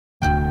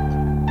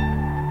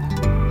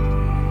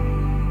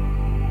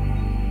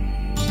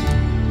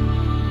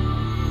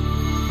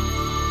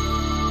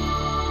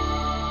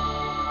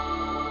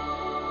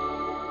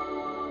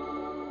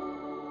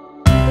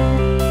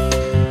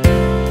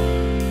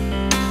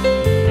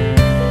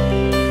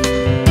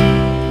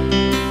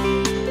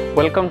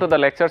Welcome to the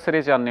lecture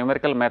series on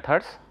numerical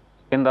methods.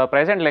 In the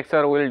present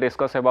lecture, we will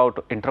discuss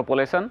about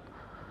interpolation.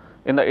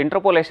 In the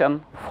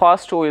interpolation,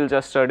 first we will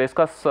just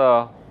discuss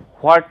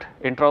what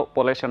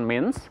interpolation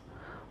means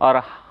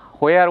or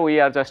where we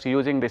are just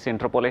using this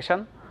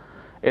interpolation.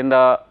 In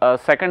the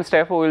second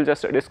step, we will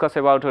just discuss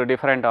about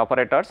different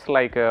operators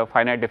like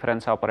finite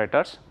difference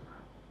operators,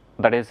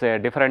 that is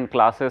different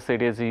classes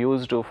it is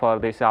used for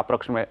this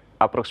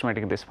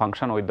approximating this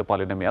function with the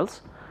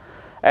polynomials,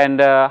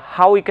 and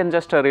how we can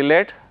just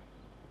relate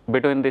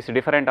between these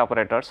different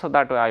operators. So,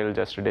 that I will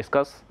just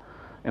discuss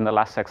in the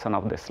last section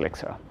of this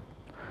lecture.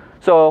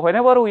 So,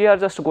 whenever we are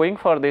just going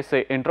for this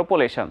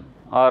interpolation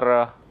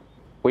or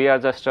we are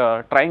just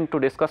trying to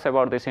discuss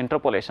about this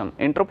interpolation,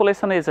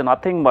 interpolation is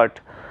nothing but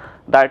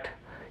that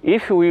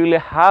if we will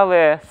have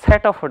a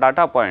set of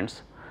data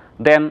points,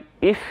 then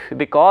if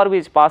the curve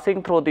is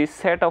passing through this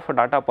set of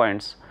data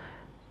points,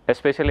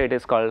 especially it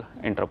is called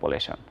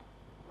interpolation.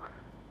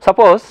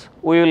 Suppose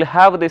we will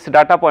have these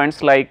data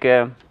points like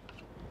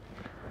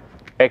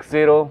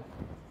x0,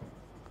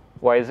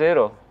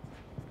 y0,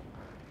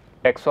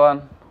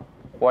 x1,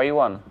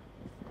 y1,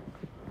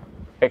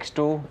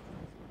 x2,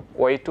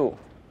 y2,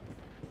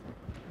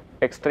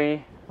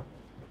 x3,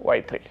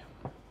 y3.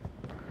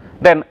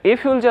 Then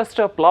if you will just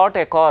plot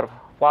a curve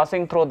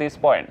passing through these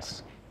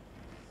points,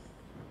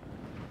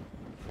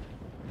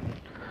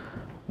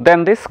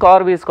 then this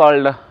curve is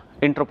called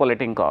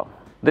interpolating curve.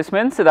 This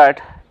means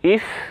that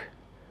if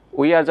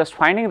we are just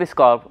finding this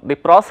curve, the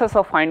process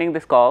of finding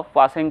this curve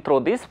passing through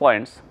these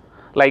points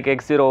like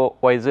x0,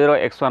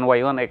 y0, x1,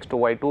 y1,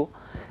 x2, y2,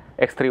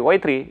 x3,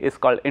 y3 is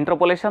called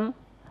interpolation,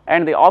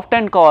 and the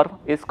obtained curve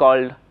is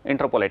called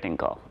interpolating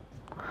curve.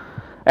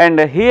 And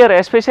here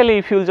especially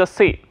if you will just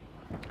see,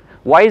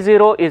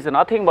 y0 is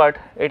nothing but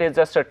it is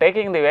just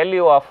taking the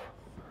value of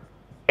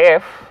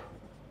f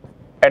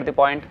at the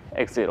point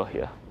x0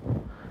 here.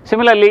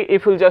 Similarly,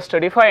 if you will just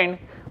define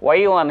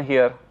y1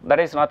 here, that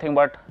is nothing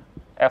but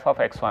f of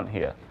x1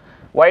 here,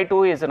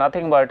 y2 is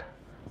nothing but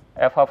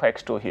f of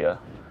x2 here,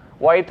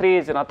 y3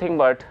 is nothing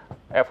but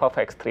f of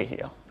x3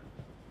 here.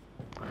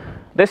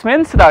 This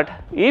means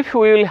that if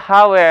we will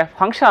have a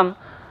function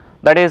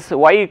that is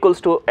y equals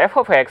to f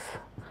of x,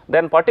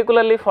 then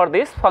particularly for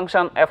this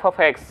function f of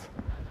x,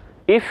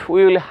 if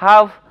we will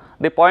have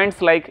the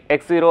points like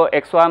x0,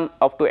 x1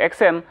 up to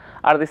xn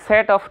are the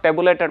set of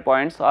tabulated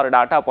points or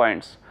data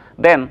points,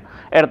 then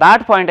at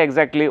that point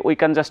exactly we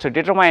can just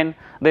determine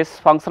this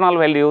functional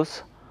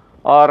values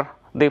or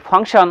the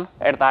function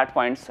at that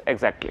points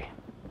exactly.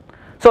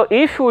 So,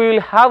 if we will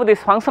have these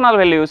functional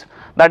values,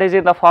 that is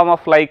in the form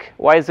of like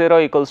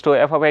y0 equals to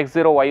f of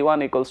x0,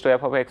 y1 equals to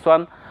f of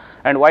x1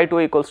 and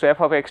y2 equals to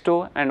f of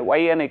x2 and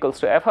yn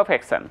equals to f of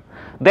xn,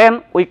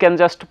 then we can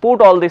just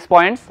put all these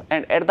points,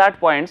 and at that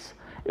points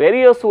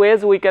various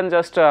ways we can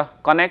just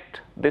connect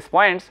these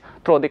points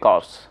through the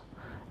curves,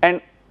 and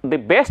the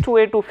best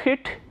way to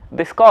fit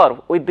this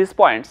curve with these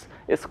points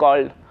is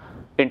called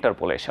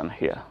interpolation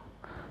here.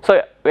 So,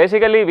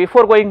 basically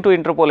before going to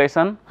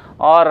interpolation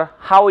or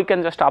how we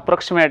can just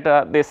approximate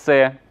this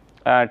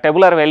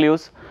tabular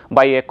values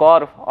by a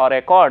curve or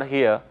a chord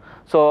here.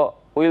 So,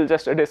 we will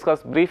just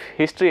discuss brief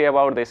history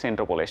about this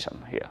interpolation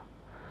here.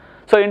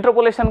 So,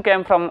 interpolation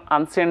came from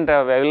ancient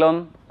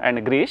Babylon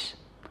and Greece,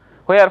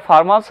 where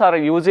farmers are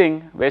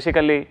using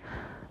basically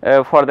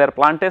for their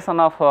plantation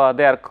of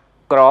their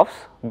crops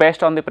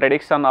based on the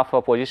prediction of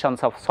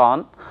positions of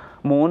sun,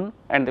 moon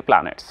and the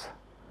planets.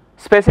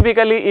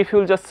 Specifically, if you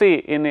will just see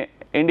in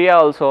India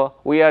also,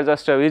 we are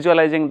just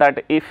visualizing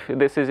that if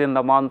this is in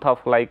the month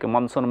of like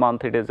monsoon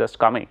month, it is just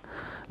coming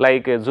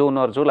like June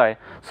or July.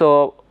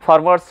 So,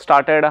 farmers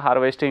started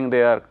harvesting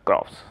their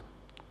crops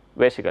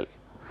basically.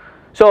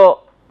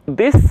 So,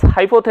 this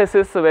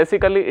hypothesis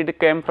basically it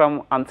came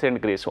from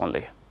ancient Greece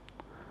only,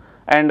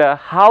 and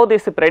how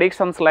these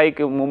predictions like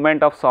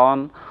movement of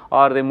sun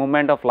or the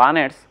movement of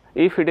planets,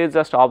 if it is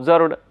just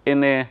observed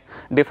in a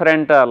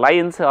different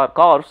lines or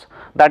curves,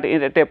 that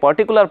at a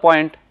particular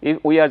point if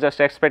we are just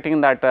expecting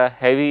that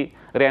heavy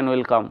rain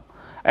will come,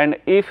 and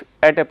if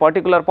at a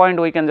particular point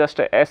we can just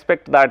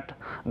expect that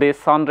the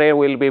sun ray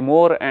will be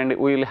more and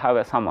we will have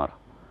a summer.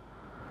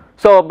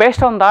 So,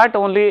 based on that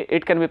only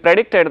it can be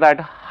predicted that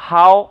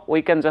how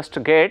we can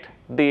just get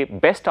the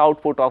best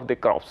output of the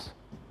crops.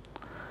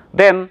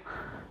 Then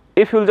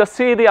if you will just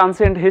see the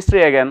ancient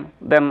history again,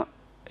 then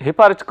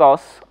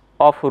Hipparchus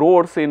of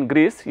Rhodes in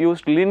Greece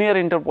used linear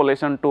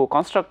interpolation to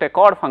construct a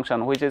chord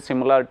function which is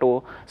similar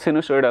to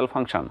sinusoidal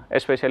function,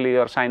 especially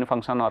your sine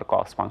function or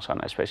cos function,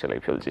 especially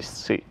if you will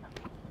just see.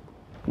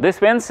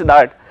 This means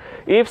that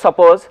if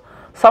suppose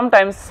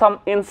sometimes some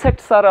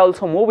insects are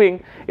also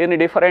moving in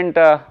different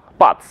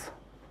paths,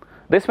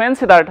 this means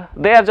that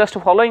they are just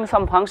following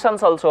some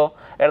functions also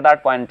at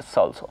that point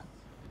also.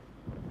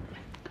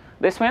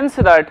 This means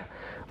that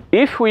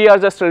if we are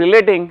just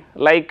relating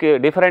like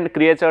different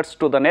creatures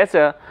to the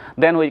nature,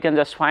 then we can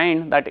just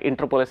find that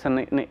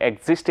interpolation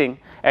existing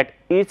at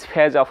each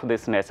phase of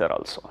this nature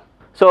also.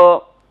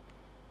 So,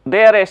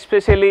 they are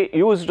especially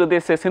used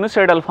this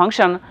sinusoidal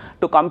function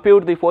to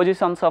compute the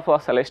positions of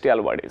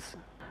celestial bodies,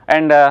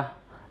 and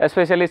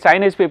especially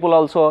Chinese people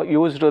also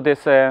used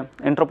this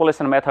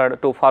interpolation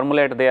method to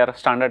formulate their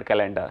standard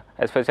calendar.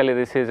 Especially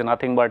this is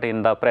nothing but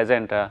in the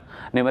present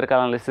numerical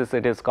analysis,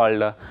 it is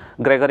called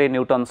Gregory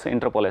Newton's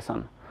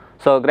interpolation.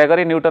 So,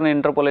 Gregory Newton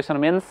interpolation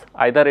means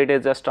either it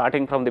is just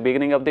starting from the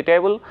beginning of the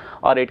table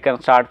or it can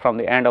start from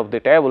the end of the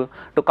table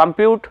to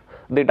compute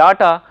the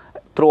data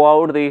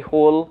throughout the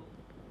whole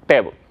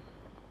table.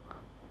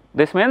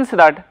 This means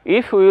that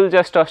if we will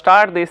just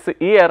start this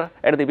year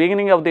at the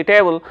beginning of the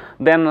table,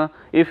 then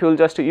if you will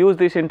just use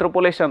this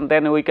interpolation,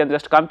 then we can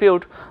just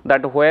compute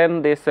that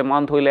when this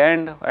month will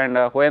end and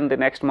when the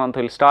next month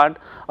will start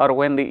or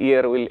when the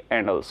year will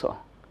end also.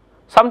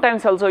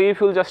 Sometimes also if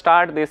you will just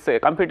start this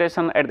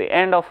computation at the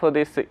end of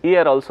this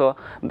year also,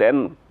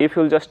 then if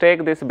you will just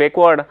take this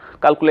backward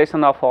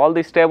calculation of all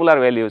these tabular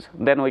values,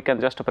 then we can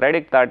just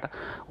predict that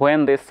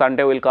when this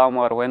Sunday will come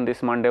or when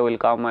this Monday will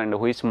come and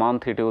which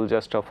month it will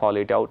just fall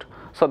it out.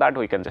 So, that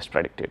we can just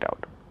predict it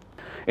out.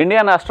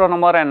 Indian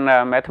astronomer and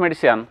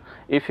mathematician,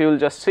 if you will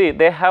just see,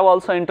 they have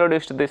also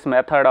introduced this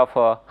method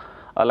of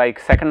like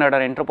second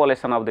order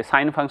interpolation of the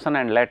sine function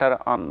and later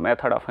on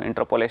method of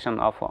interpolation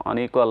of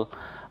unequal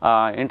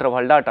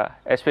interval data.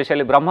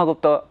 Especially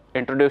Brahmagupta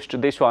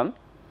introduced this one,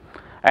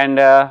 and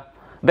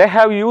they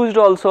have used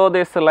also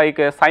this like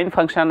a sine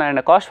function and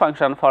a cos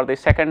function for the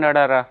second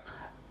order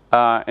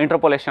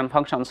interpolation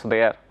functions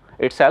there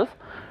itself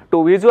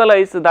to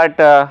visualize that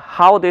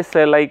how this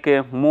like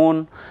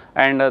moon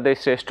and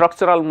this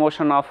structural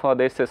motion of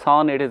this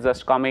sun, it is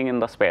just coming in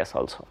the space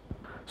also.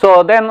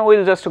 So, then we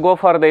will just go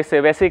for this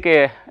basic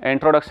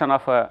introduction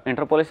of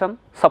interpolation.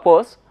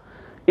 Suppose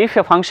if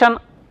a function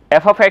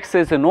f of x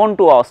is known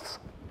to us,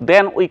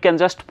 then we can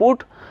just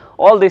put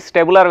all these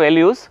tabular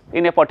values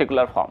in a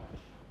particular form.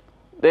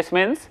 This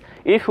means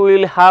if we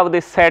will have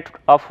this set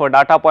of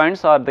data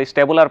points or these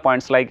tabular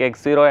points like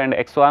x0 and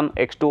x1,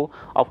 x2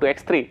 up to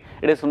x3,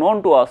 it is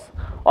known to us.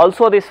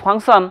 Also this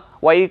function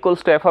y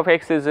equals to f of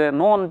x is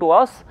known to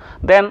us,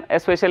 then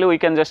especially we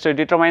can just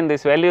determine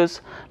these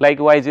values like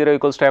y0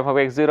 equals to f of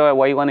x0,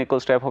 y1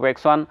 equals to f of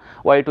x1,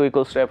 y2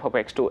 equals to f of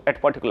x2 at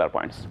particular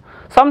points.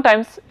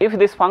 Sometimes if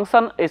this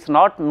function is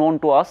not known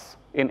to us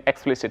in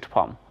explicit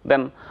form,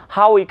 then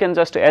how we can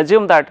just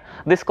assume that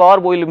this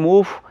curve will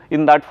move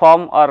in that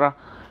form, or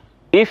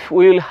if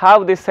we will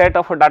have this set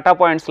of data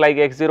points like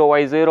x0,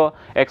 y0,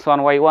 x1,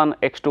 y1,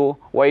 x2,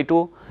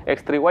 y2,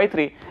 x3,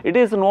 y3, it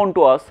is known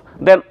to us,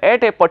 then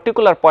at a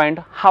particular point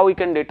how we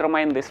can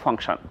determine this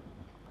function,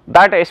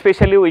 that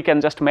especially we can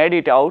just made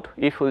it out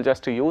if we will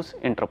just use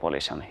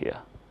interpolation here.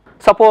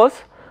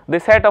 Suppose the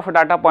set of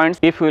data points,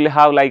 if we will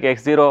have like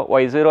x0,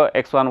 y0,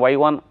 x1,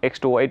 y1,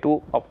 x2,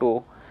 y2 up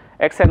to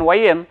xn,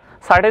 yn,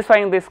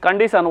 satisfying this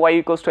condition y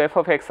equals to f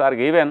of x are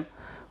given,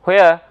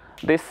 where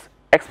this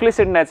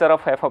explicit nature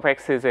of f of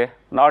x is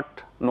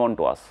not known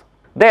to us,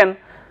 then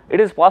it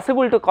is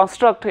possible to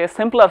construct a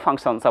simpler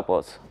function,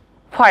 suppose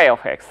phi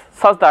of x,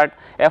 such that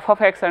f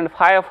of x and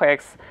phi of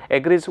x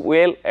agrees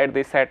well at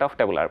the set of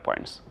tabular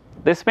points.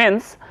 This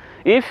means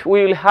if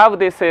we will have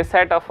this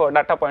set of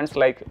data points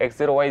like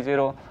x0,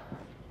 y0,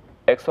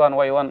 x1,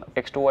 y1,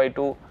 x2,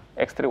 y2,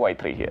 x3,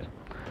 y3 here,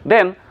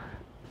 then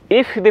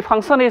if the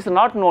function is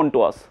not known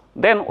to us,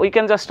 then we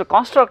can just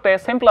construct a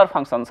simpler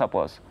function.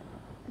 Suppose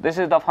this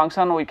is the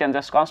function we can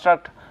just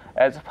construct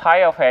as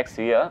phi of x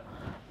here,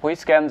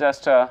 which can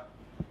just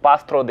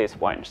pass through these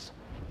points.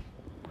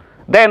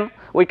 Then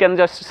we can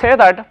just say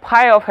that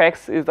phi of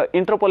x is the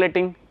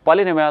interpolating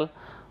polynomial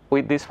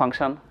with this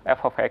function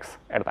f of x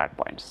at that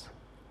points.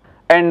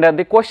 And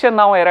the question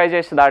now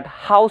arises that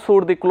how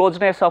should the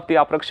closeness of the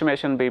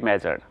approximation be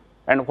measured,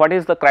 and what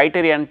is the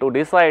criterion to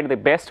decide the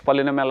best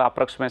polynomial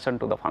approximation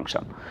to the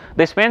function.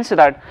 This means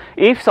that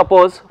if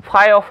suppose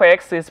phi of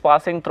x is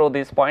passing through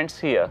these points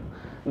here,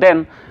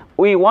 then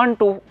we want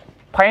to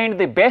find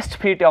the best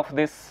fit of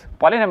this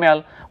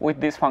polynomial with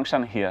this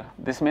function here.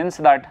 This means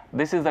that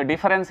this is the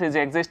difference is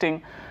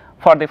existing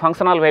for the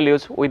functional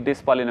values with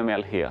this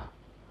polynomial here.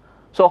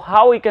 So,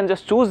 how we can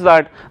just choose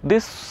that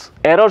this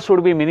error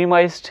should be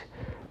minimized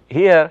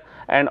here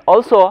and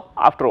also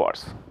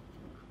afterwards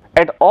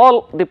at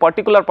all the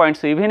particular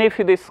points, even if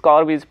this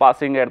curve is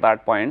passing at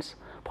that points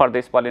for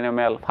this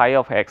polynomial phi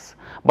of x,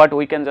 but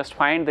we can just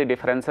find the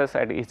differences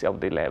at each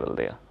of the level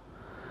there.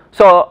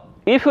 So,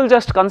 if you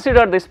just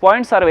consider these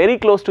points are very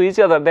close to each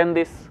other, then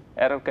this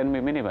error can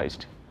be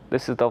minimized.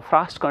 This is the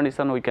first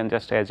condition we can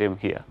just assume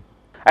here.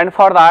 And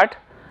for that,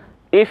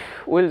 if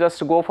we will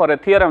just go for a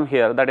theorem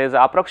here, that is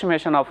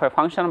approximation of a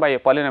function by a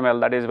polynomial,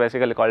 that is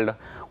basically called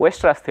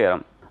Weierstrass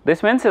theorem.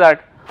 This means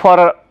that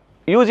for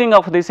using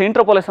of this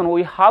interpolation,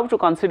 we have to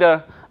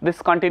consider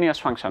this continuous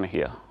function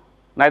here,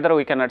 neither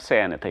we cannot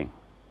say anything.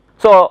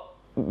 So,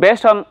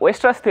 based on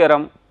Weierstrass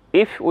theorem,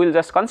 if we will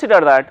just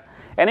consider that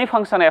any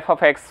function f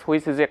of x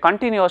which is a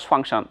continuous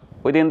function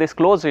within this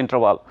closed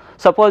interval,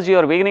 suppose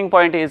your beginning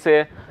point is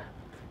a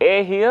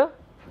here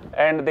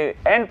and the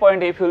end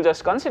point, if you will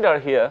just consider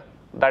here,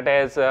 that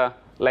is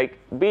like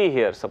b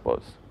here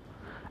suppose,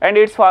 and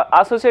its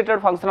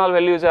associated functional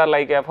values are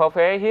like f of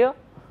a here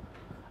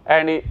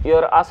and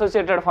your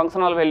associated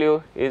functional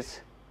value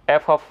is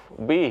f of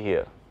b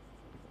here.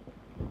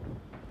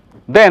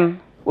 Then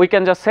we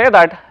can just say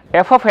that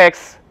f of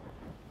x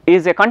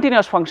is a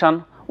continuous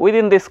function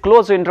within this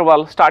closed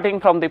interval starting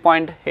from the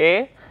point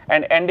A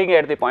and ending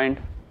at the point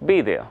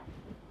B there.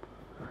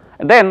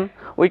 Then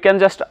we can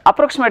just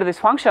approximate this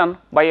function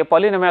by a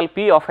polynomial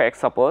p of x,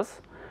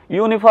 suppose,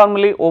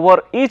 uniformly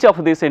over each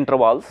of these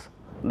intervals,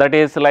 that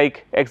is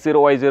like x0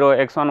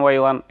 y0, x1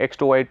 y1,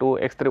 x2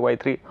 y2, x3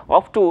 y3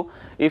 up to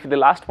if the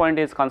last point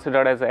is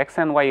considered as x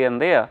and y n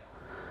there,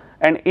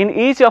 and in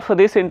each of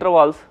these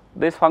intervals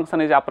this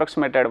function is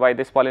approximated by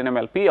this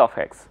polynomial p of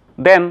x.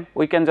 Then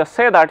we can just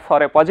say that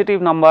for a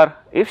positive number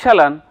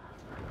epsilon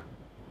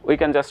we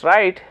can just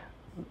write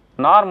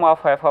norm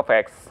of f of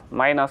x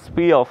minus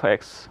p of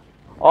x,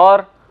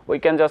 or we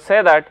can just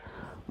say that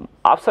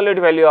absolute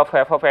value of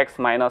f of x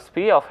minus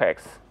p of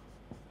x,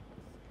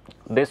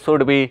 this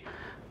should be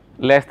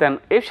less than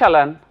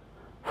epsilon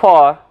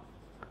for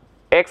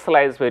x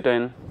lies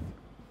between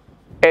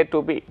a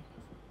to b.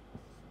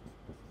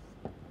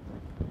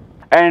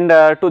 And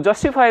to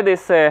justify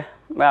this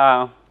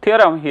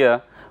theorem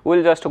here, we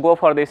will just go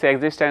for this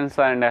existence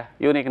and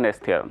uniqueness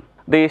theorem.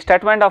 The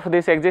statement of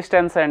this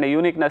existence and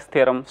uniqueness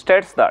theorem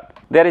states that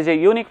there is a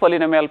unique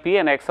polynomial p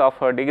n x of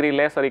degree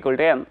less or equal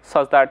to n,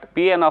 such that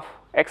p n of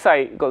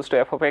xi equals to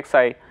f of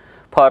xi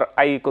for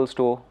I equals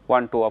to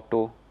 1 to up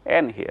to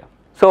n here.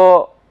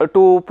 So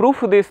to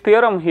prove this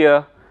theorem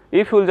here,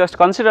 if you will just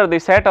consider the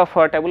set of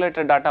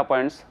tabulated data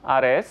points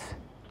R as,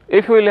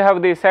 if we will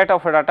have the set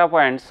of data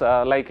points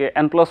like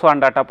n plus 1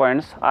 data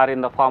points are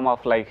in the form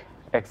of like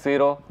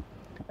x0,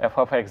 f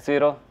of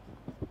x0,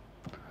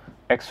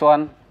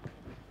 x1,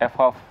 f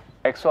of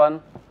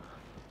x1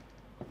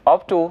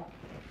 up to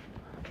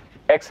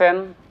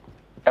xn,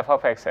 f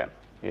of xn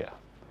here.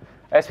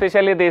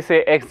 Especially this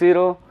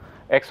x0,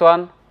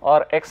 x1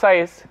 or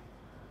xi's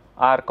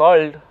are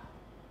called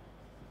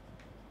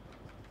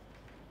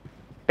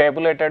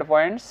tabulated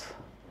points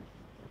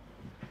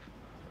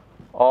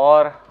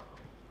or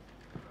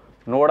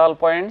nodal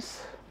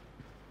points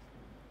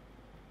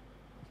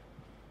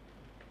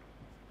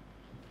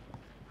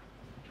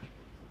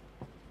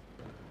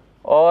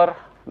or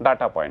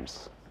data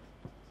points.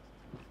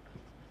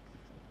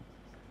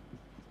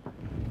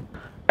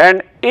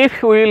 And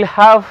if we will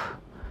have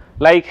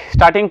like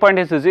starting point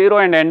is 0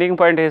 and ending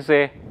point is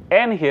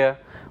n here,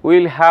 we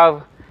will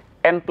have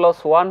n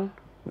plus 1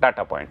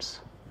 data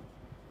points,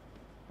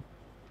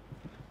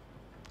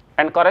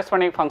 and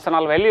corresponding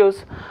functional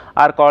values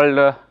are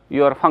called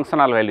your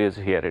functional values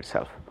here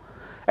itself.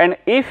 And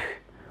if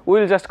we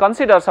will just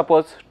consider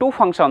suppose two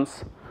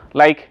functions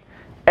like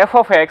f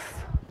of x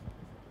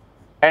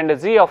and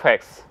g of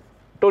x,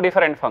 two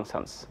different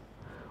functions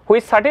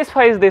which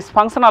satisfies these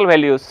functional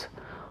values,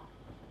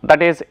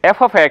 that is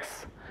f of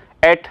x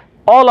at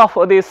all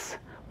of these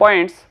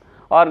points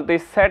or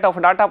this set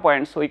of data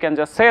points, we can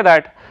just say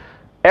that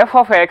f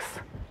of x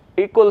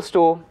equals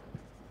to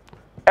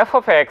f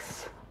of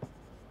x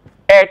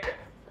at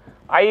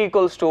I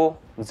equals to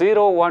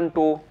 0, 1,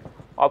 2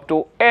 up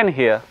to n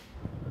here,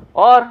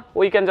 or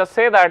we can just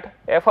say that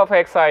f of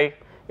xi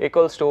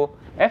equals to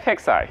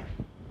fxi,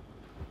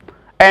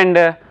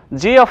 and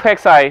g of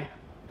xi,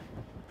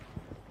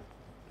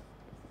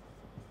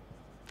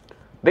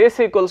 this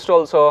equals to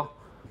also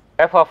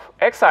f of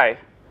xi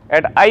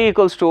at I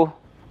equals to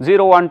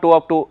 0, 1, 2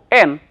 up to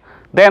n.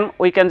 Then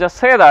we can just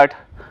say that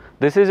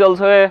this is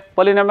also a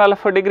polynomial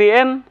of degree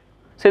n,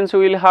 since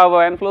we will have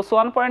n plus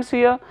 1 points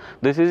here.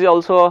 This is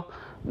also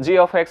g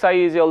of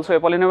xi is also a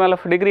polynomial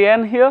of degree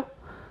n here.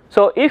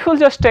 So if you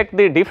just take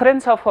the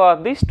difference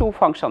of these two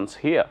functions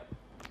here,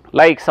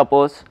 like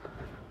suppose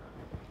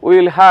we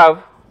will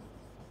have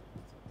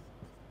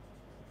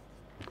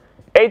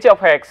h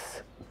of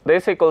x,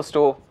 this equals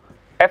to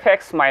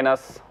fx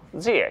minus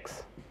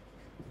gx.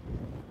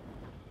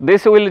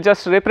 This will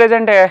just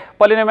represent a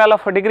polynomial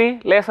of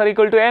degree less or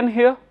equal to n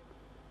here,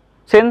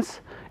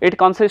 since it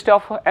consists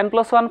of n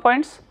plus 1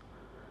 points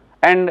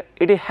and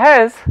it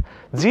has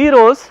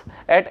zeros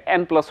at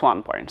n plus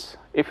 1 points,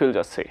 if you will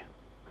just say.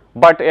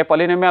 But a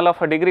polynomial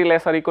of a degree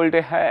less or equal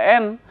to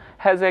n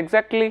has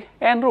exactly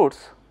n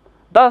roots.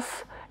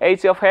 Thus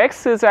h of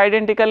x is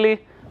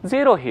identically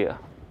 0 here.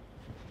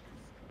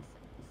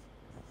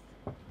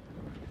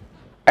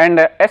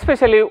 And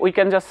especially we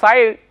can just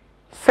say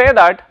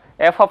that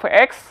f of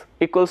x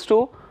equals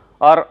to,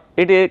 or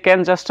it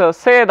can just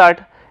say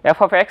that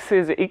f of x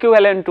is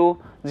equivalent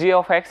to g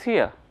of x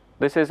here.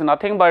 This is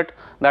nothing but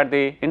that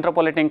the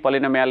interpolating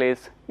polynomial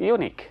is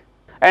unique.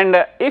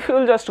 And if you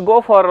will just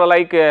go for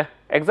like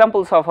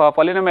examples of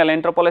polynomial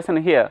interpolation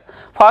here,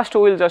 first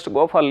we will just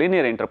go for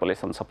linear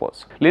interpolation.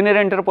 Suppose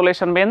linear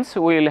interpolation means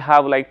we will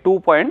have like 2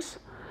 points,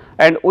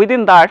 and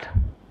within that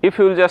if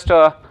you will just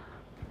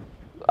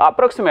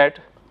approximate,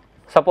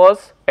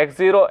 suppose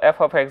x0 f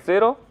of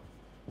x0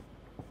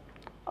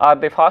 are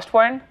the first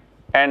point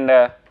and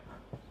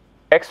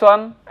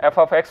x1 f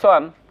of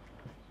x1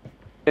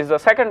 is the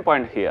second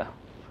point here,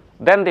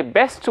 then the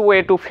best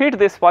way to fit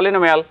this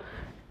polynomial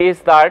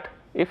is that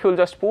if you will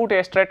just put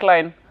a straight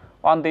line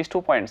on these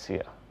 2 points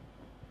here,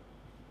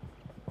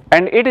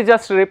 and it is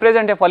just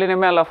represent a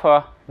polynomial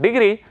of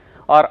degree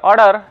or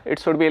order, it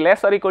should be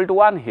less or equal to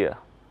 1 here.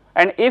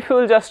 And if you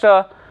will just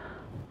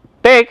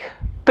take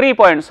 3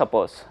 points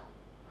suppose,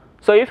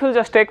 so if you will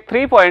just take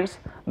 3 points,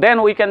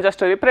 then we can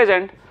just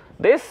represent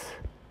this,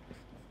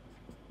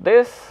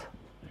 this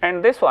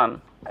and this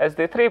one as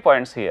the 3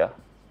 points here,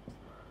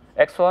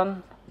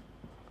 x1,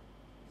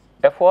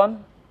 f1,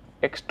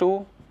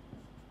 x2,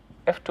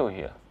 f2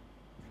 here.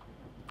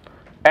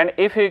 And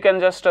if you can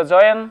just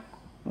join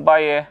by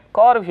a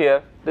curve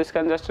here, this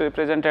can just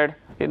represented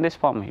in this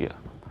form here,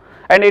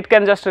 and it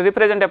can just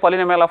represent a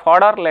polynomial of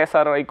order less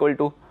or equal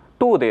to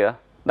 2 there,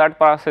 that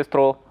passes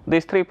through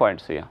these 3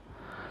 points here.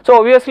 So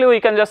obviously we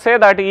can just say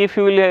that if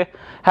you will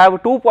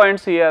have 2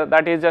 points here,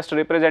 that is just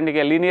representing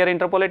a linear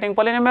interpolating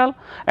polynomial,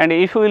 and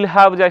if you will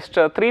have just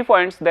 3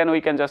 points, then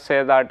we can just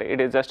say that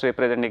it is just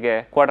representing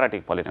a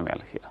quadratic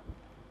polynomial here.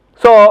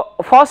 So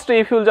first,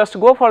 if you will just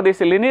go for this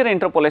linear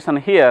interpolation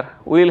here,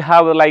 we will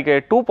have like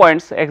 2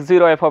 points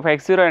x0 f of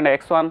x0 and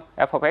x1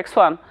 f of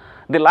x1.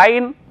 The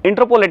line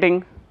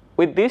interpolating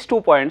with these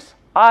 2 points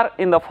are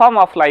in the form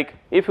of, like,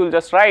 if you will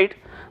just write,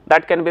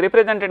 that can be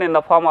represented in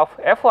the form of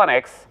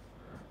f1x,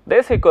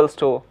 this equals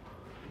to,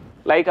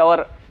 like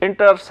our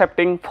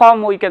intercepting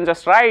form, we can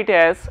just write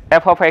as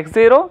f of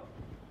x0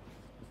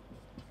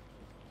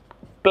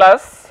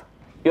 plus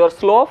your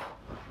slope,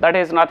 that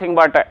is nothing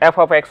but f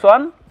of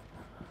x1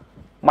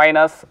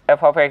 minus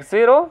f of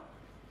x0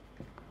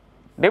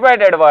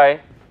 divided by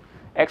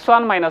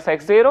x1 minus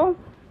x0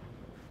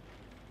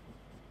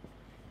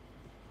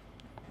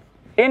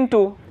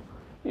 into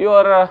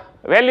your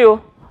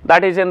value,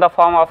 that is in the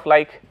form of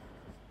like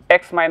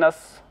x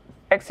minus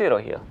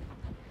x0 here.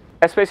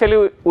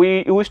 Especially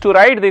we used to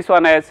write this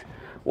one as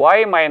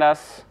y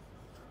minus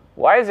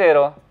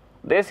y0,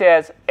 this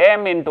as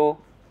m into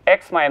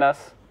x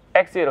minus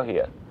x0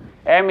 here.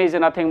 M is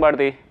nothing but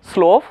the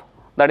slope,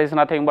 that is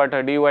nothing but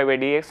dy by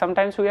dx.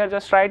 Sometimes we are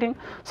just writing,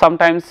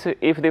 sometimes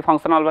if the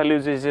functional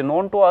values is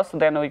known to us,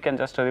 then we can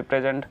just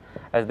represent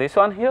as this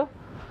one here.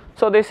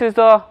 So this is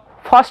the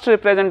first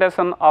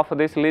representation of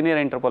this linear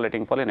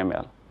interpolating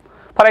polynomial.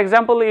 For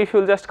example, if you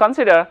will just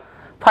consider,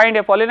 find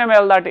a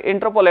polynomial that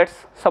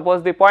interpolates,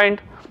 suppose the point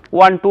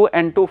 1, 2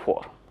 and 2,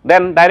 4.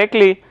 Then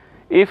directly,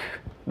 if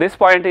this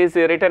point is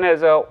written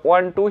as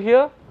 1, 2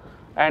 here,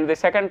 and the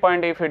second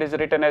point if it is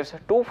written as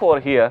 2, 4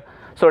 here,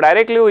 so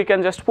directly we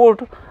can just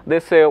put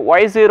this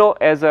y0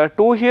 as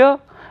 2 here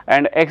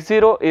and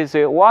x0 is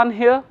 1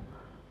 here.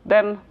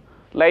 Then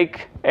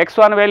like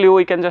x1 value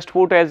we can just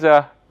put as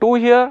 2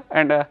 here,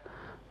 and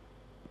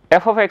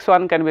f of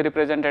x1 can be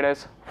represented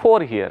as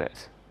 4 here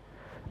as.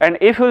 And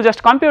if you will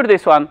just compute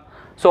this one,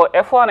 so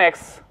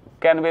f1x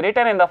can be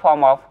written in the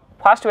form of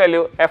first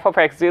value f of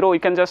x0 we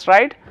can just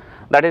write,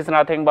 that is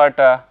nothing but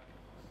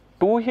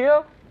 2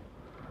 here,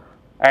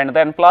 and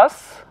then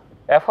plus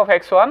f of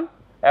x1,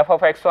 f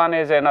of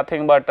x1 is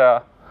nothing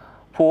but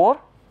 4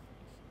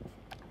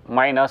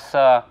 minus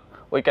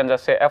we can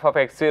just say f of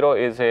x0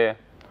 is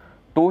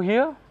 2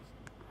 here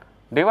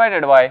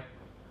divided by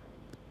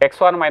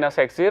x1 minus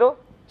x0.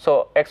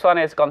 So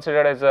x1 is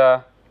considered as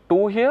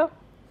 2 here,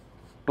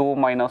 2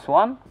 minus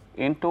 1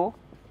 into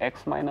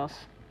x minus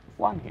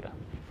 1 here,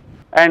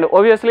 and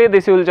obviously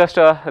this will just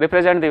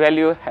represent the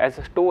value as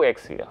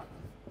 2x here.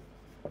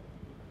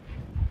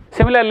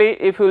 Similarly,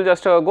 if you will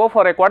just go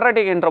for a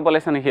quadratic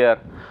interpolation here,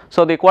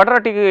 so the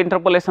quadratic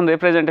interpolation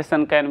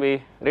representation can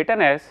be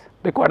written as,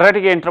 the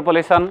quadratic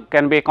interpolation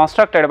can be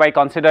constructed by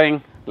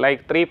considering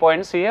like 3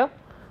 points here,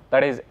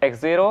 that is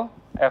x0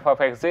 f of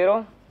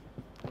x0,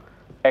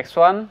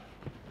 x1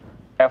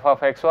 f of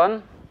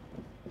x1,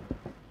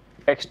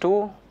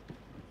 x2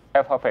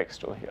 f of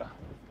x2 here.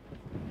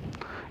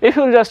 If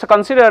you will just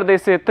consider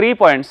these 3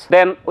 points,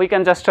 then we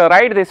can just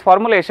write this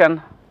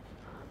formulation,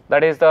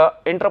 that is the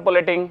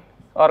interpolating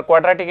or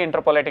quadratic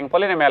interpolating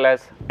polynomial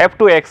as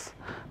f2x,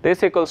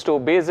 this equals to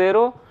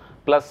b0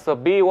 plus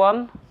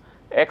b1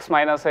 x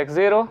minus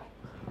x0,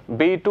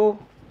 b2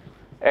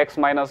 x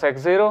minus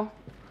x0,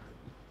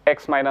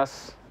 x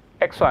minus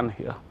x1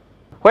 here,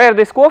 where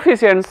these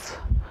coefficients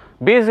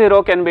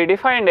b0 can be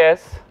defined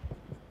as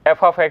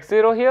f of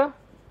x0 here,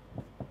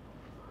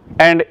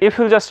 and if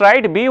you just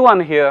write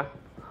b1 here,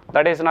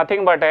 that is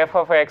nothing but f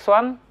of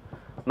x1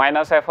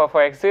 minus f of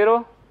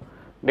x0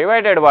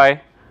 divided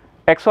by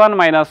x1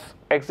 minus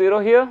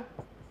x0 here.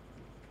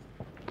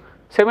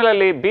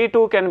 Similarly,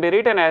 b2 can be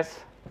written as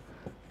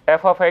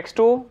f of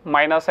x2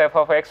 minus f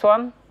of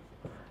x1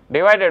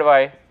 divided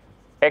by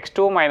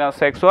x2 minus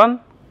x1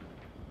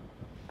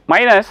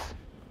 minus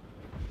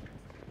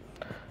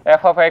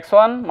f of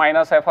x1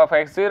 minus f of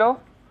x0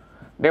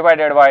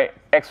 divided by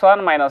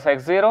x1 minus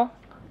x0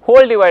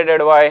 whole divided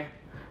by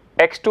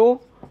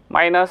x2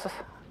 minus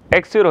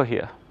x0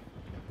 here.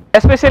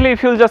 Especially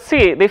if you will just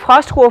see the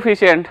first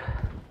coefficient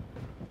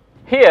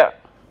here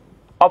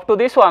up to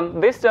this one,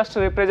 this just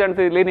represents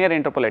the linear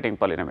interpolating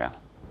polynomial,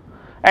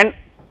 and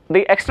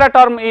the extra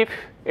term if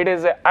it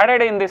is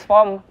added in this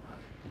form,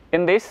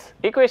 in this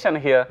equation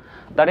here,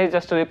 that is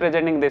just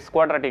representing this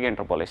quadratic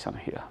interpolation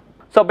here.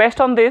 So,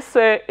 based on this,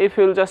 if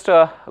you will just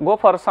go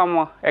for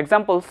some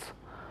examples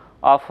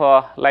of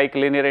like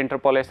linear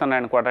interpolation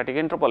and quadratic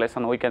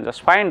interpolation, we can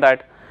just find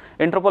that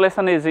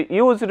interpolation is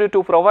used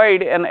to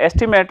provide an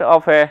estimate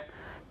of a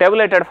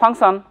tabulated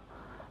function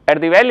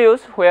at the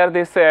values where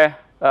this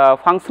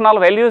functional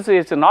values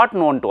is not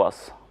known to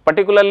us.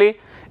 Particularly,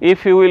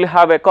 if you will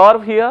have a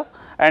curve here,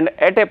 and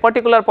at a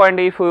particular point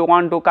if we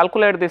want to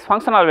calculate these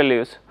functional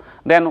values,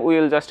 then we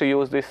will just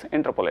use this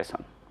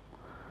interpolation.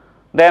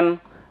 Then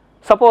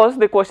suppose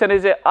the question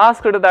is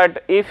asked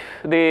that if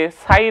the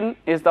sine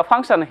is the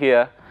function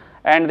here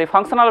and the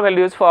functional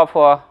values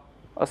for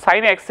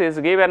sin x is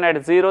given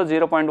at 0,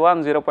 0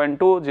 0.1, 0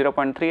 0.2, 0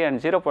 0.3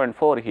 and 0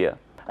 0.4 here,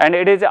 and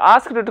it is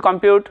asked to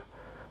compute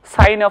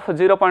sine of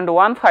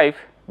 0.15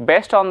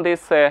 based on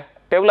these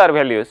tabular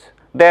values,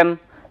 then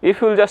if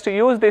you will just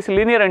use this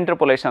linear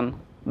interpolation,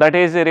 that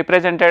is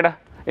represented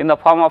in the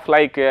form of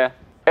like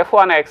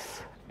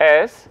f1x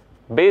as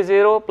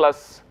b0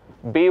 plus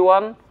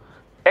b1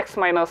 x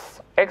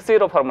minus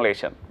x0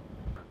 formulation,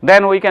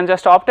 then we can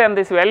just obtain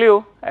this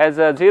value as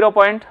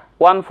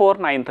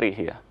 0.1493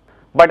 here,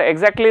 but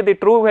exactly the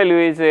true value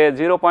is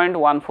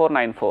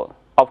 0.1494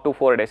 up to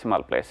 4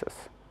 decimal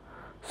places.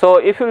 So,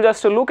 if you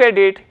just look at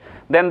it,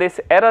 then this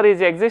error is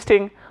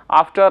existing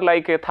after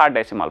like a third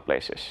decimal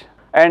places.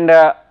 And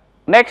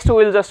next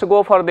we will just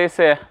go for this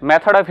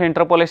method of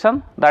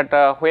interpolation, that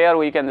where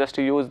we can just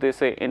use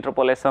this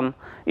interpolation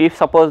if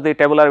suppose the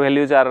tabular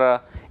values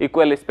are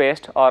equally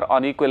spaced or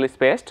unequally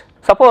spaced.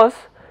 Suppose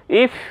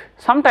if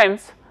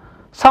sometimes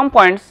some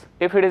points,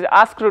 if it is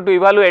asked to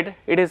evaluate,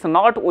 it is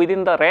not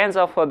within the range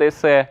of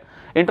this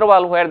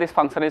interval where this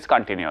function is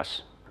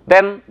continuous,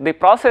 then the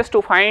process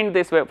to find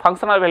this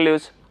functional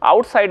values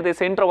outside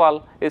this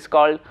interval is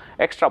called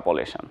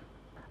extrapolation.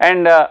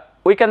 And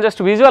we can just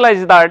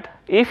visualize that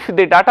if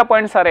the data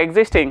points are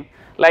existing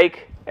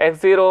like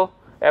x0,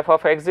 f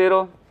of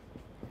x0,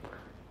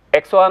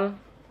 x1,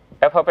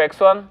 f of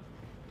x1,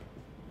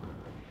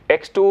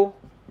 x2,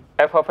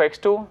 f of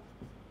x2.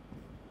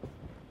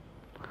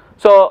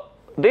 So,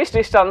 this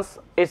distance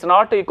is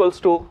not equals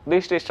to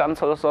this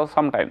distance also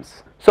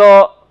sometimes.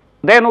 So,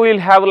 then we will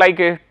have like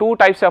two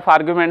types of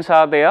arguments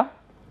are there,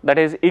 that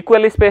is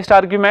equally spaced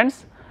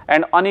arguments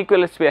and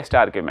unequally spaced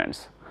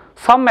arguments.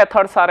 Some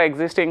methods are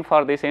existing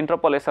for this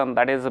interpolation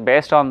that is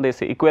based on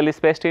this equally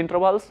spaced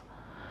intervals,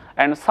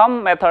 and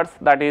some methods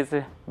that is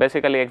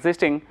basically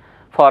existing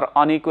for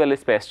unequally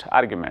spaced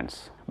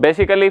arguments.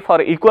 Basically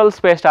for equal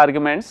spaced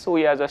arguments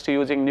we are just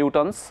using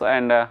Newton's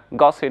and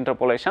Gauss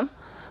interpolation.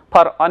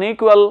 For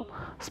unequal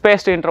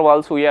spaced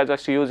intervals we are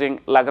just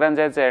using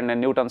Lagrange's and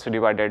Newton's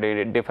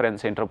divided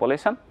difference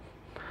interpolation.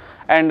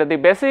 And the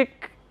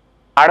basic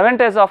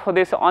advantage of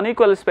this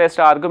unequal spaced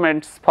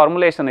arguments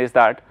formulation is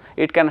that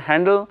it can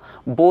handle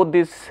both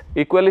these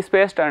equally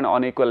spaced and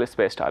unequally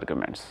spaced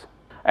arguments.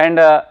 And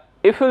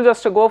if you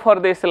just go for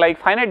this like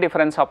finite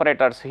difference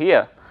operators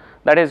here,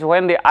 that is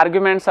when the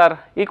arguments are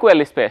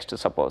equally spaced.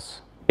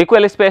 Suppose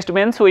equally spaced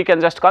means we can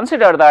just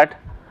consider that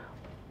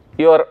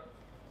your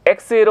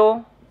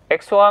x0,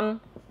 x1,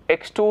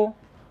 x2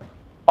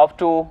 up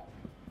to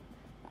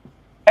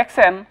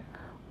xn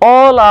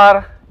all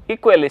are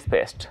equally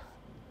spaced,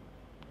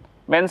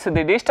 means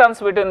the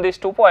distance between these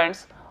 2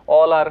 points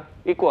all are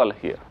equal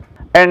here.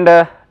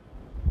 And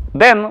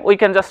then we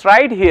can just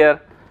write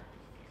here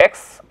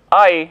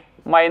xi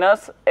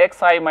minus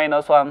xi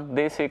minus 1,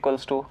 this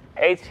equals to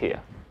h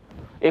here,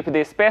 if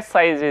the space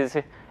size is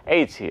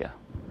h here.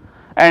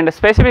 And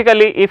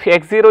specifically if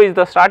x0 is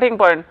the starting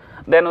point,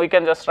 then we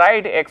can just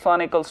write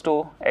x1 equals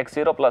to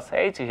x0 plus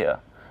h here,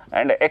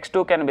 and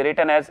x2 can be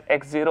written as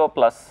x0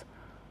 plus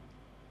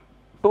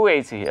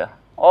 2h here,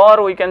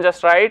 or we can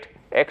just write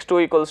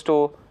x2 equals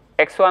to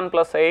x1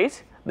 plus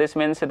h, this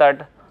means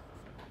that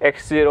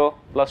x0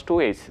 plus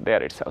 2h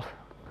there itself.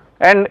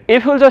 And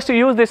if you just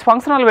use these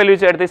functional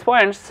values at these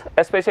points,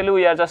 especially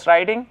we are just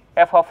writing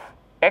f of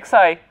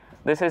xi,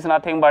 this is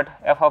nothing but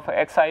f of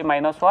xi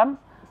minus 1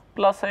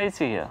 plus h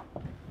here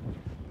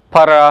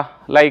for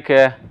like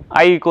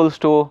I equals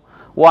to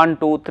 1,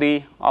 2,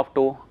 3 up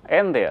to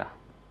n there.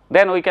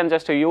 Then we can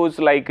just use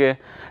like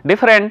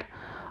different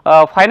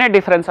finite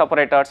difference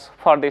operators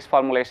for this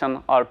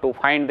formulation, or to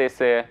find this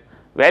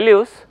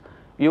values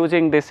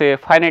using this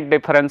finite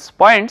difference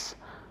points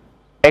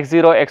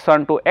x0,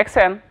 x1 to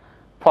xn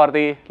for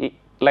the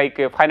like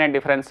finite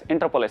difference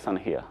interpolation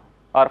here,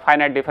 or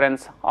finite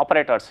difference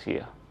operators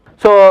here.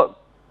 So,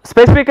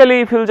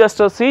 specifically if you will just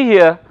see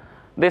here,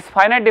 this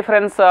finite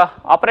difference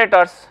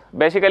operators,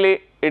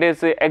 basically it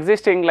is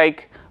existing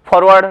like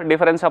forward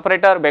difference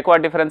operator,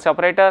 backward difference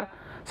operator,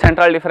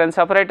 central difference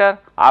operator,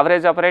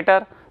 average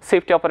operator,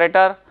 shift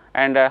operator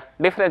and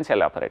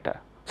differential operator.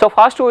 So,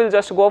 first we will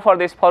just go for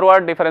this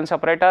forward difference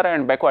operator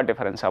and backward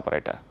difference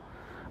operator.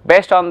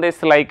 Based on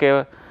this, like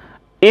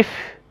if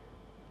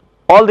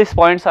all these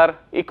points are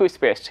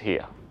equispaced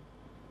here,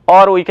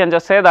 or we can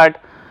just say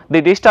that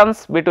the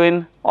distance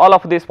between all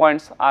of these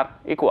points are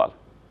equal.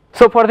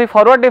 So, for the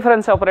forward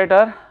difference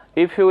operator,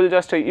 if you will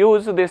just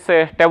use this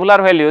tabular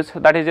values,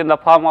 that is in the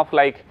form of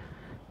like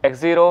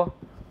x0,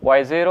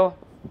 y0,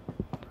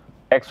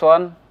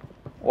 x1,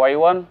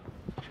 y1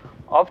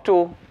 up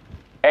to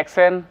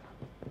xn,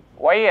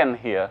 yn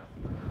here,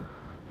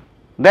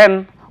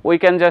 then we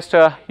can just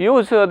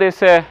use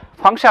this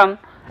function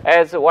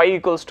as y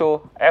equals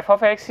to f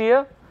of x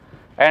here,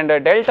 and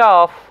delta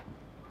of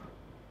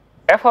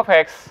f of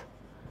x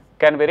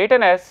can be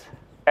written as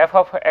f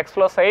of x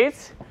plus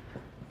h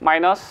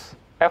minus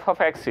f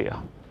of x here,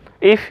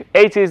 if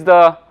h is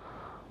the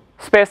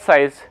space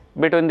size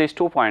between these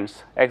 2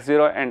 points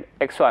x0 and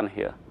x1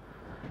 here.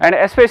 And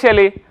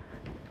especially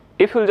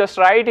if you will just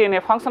write in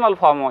a functional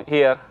form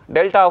here,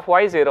 delta of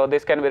y0,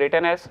 this can be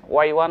written as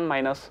y1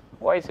 minus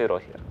y0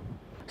 here.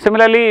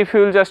 Similarly, if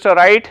you will just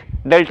write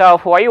delta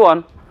of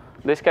y1,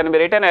 this can be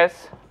written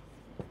as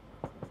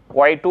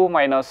y2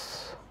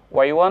 minus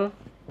y1,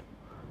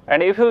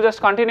 and if you will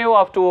just continue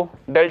up to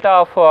delta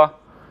of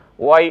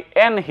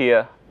yn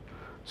here,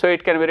 so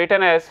it can be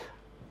written as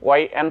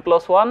yn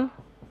plus 1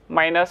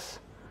 minus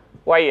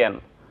yn.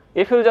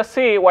 If you will just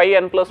see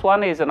yn plus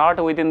 1 is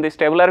not within these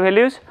tabular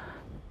values,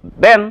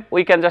 then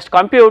we can just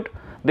compute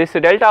this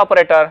delta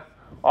operator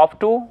up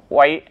to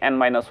yn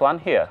minus 1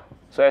 here.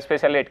 So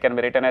especially it can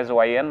be written as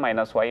yn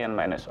minus 1.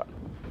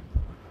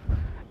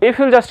 If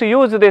you will just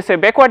use this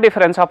backward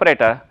difference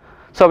operator,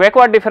 so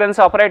backward difference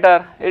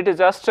operator, it is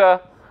just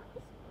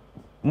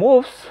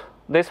moves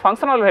these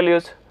functional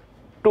values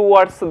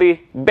towards the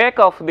back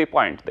of the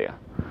point there.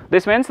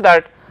 This means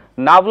that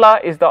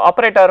nabla is the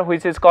operator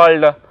which is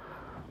called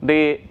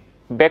the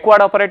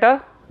backward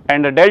operator,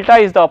 and delta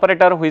is the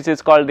operator which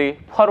is called the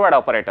forward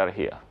operator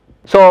here.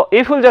 So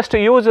if we will just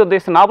use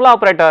this nabla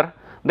operator,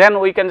 then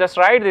we can just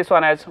write this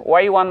one as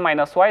y1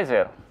 minus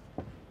y0.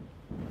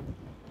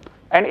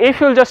 And if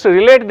you will just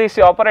relate these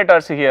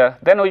operators here,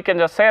 then we can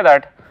just say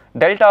that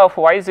delta of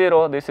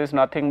y0, this is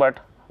nothing but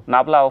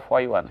nabla of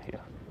y1 here.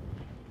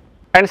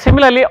 And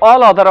similarly,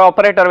 all other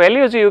operator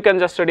values you can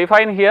just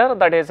define here,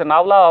 that is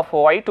nabla of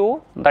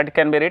y2, that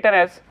can be written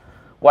as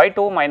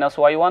y2 minus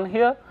y1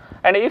 here.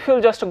 And if you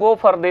will just go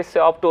for this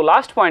up to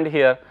last point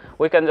here,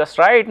 we can just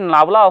write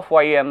nabla of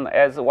yn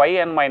as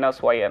yn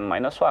minus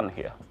 1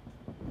 here.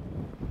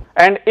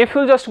 And if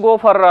you will just go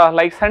for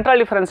like central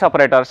difference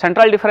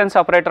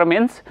operator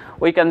means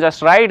we can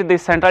just write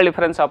this central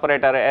difference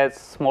operator as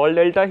small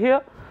delta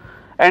here.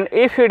 And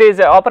if it is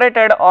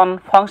operated on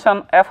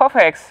function f of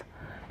x,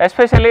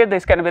 especially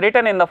this can be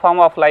written in the form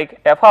of like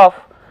f of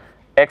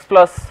x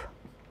plus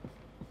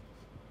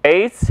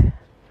h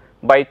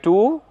by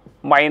 2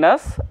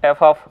 minus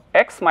f of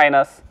x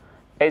minus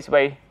h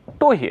by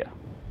 2 here.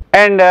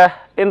 And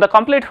in the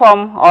complete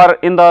form or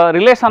in the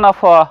relation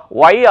of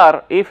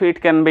yr, if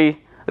it can be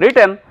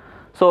written,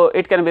 so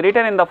it can be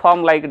written in the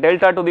form like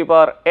delta to the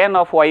power n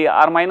of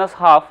yr minus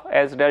half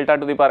as delta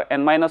to the power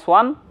n minus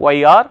 1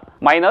 yr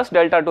minus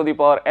delta to the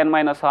power n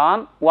minus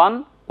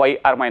 1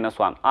 yr minus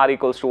 1, r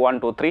equals to 1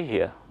 2 3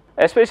 here.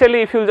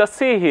 Especially if you just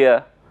see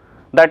here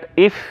that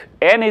if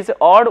n is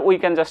odd, we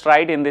can just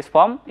write in this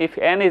form. If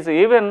n is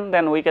even,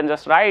 then we can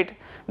just write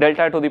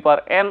delta to the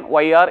power n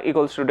yr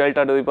equals to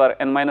delta to the power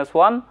n minus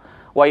 1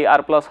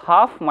 yr plus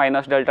half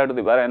minus delta to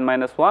the power n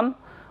minus 1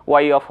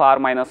 y of r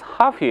minus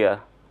half here.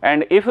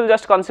 And if you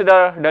just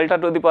consider delta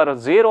to the power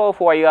 0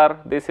 of yr,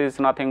 this is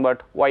nothing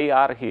but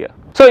yr here.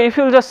 So if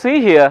you just see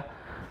here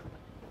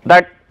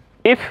that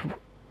if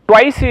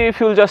twice if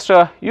you just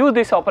use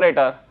this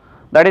operator,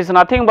 that is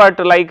nothing but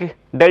like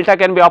delta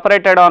can be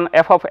operated on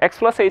f of x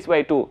plus h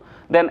by 2,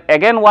 then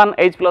again one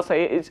h plus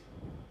h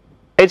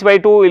by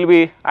 2 will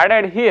be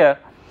added here,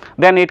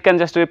 then it can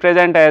just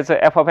represent as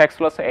f of x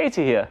plus h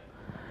here,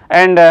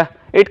 and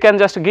it can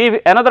just give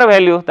another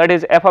value, that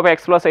is f of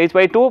x plus h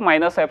by 2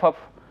 minus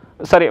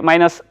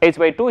minus h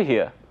by 2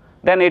 here,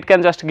 then it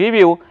can just give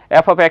you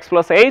f of x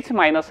plus h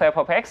minus f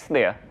of x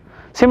there.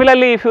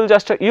 Similarly, if you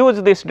just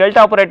use this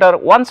delta operator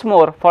once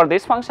more for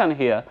this function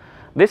here,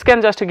 this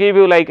can just give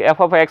you like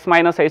f of x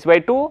minus h by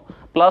 2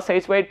 plus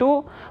h by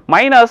 2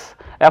 minus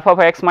f of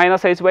x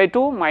minus h by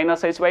 2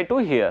 minus h by 2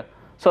 here.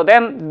 So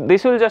then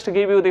this will just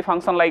give you the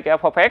function like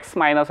f of x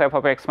minus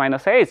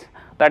h,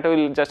 that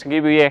will just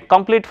give you a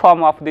complete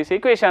form of this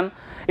equation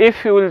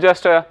if you will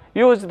just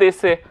use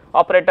this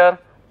operator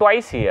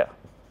twice here.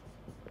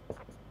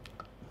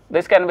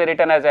 This can be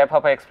written as f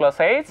of x plus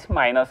h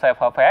minus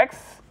f of x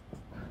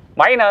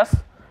minus,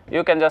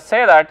 you can just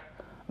say that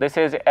this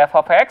is f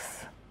of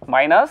x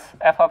minus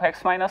f of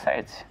x minus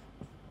h.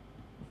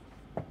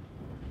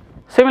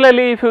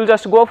 Similarly, if you will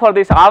just go for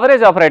this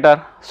average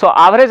operator, so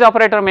average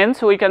operator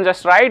means we can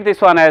just write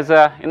this one as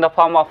in the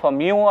form of a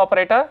mu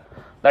operator,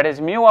 that is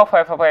mu of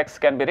f of x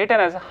can be written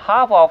as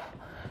half of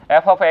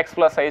f of x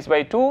plus h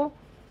by 2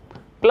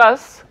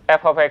 plus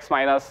f of x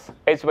minus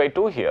h by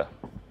 2 here.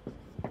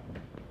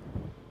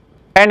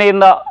 And in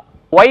the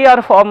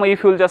yr form,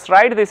 if you will just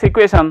write this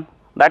equation,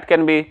 that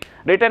can be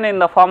written in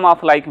the form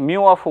of like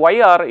mu of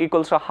yr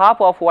equals to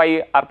half of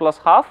yr plus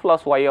half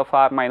plus y of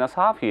r minus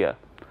half here.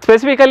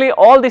 Specifically,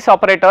 all these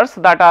operators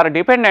that are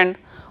dependent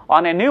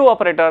on a new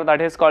operator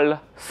that is called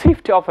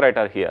shift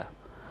operator here.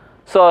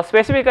 So,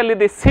 specifically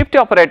this shift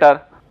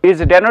operator is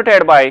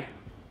denoted by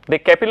the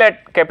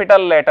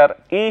capital letter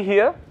E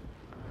here,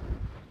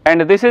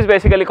 and this is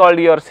basically called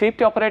your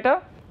shift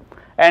operator,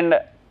 and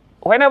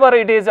whenever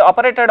it is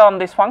operated on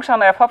this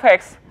function f of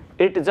x,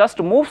 it just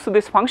moves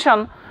this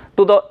function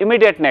to the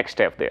immediate next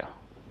step there.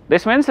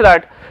 This means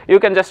that you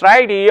can just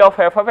write E of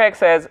f of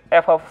x as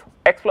f of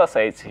x plus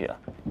h here.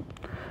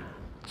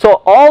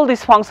 So, all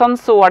these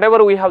functions, so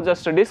whatever we have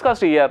just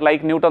discussed here,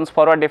 like Newton's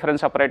forward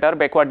difference operator,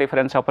 backward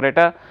difference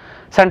operator,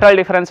 central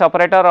difference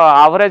operator or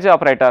average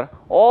operator,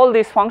 all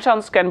these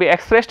functions can be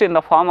expressed in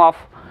the form of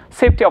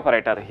shift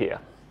operator here,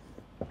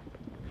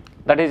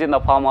 that is in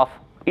the form of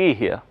E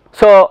here.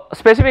 So,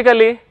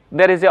 specifically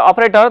there is a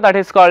operator that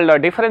is called a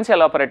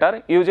differential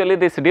operator. Usually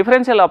this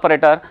differential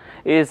operator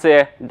is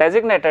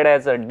designated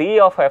as a d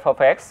of f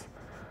of x,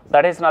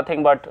 that is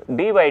nothing but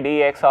d by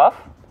dx of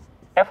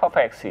f of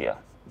x here.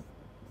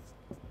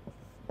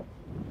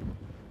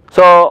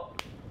 So,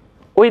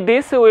 with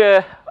this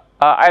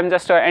I am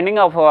just ending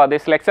of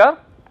this lecture,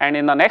 and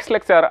in the next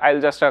lecture I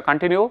will just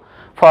continue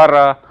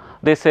for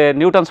this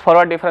Newton's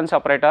forward difference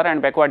operator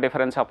and backward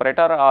difference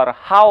operator, or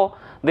how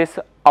this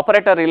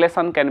operator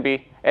relation can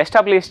be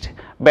established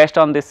based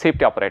on this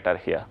shift operator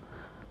here.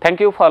 Thank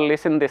you for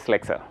listening this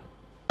lecture.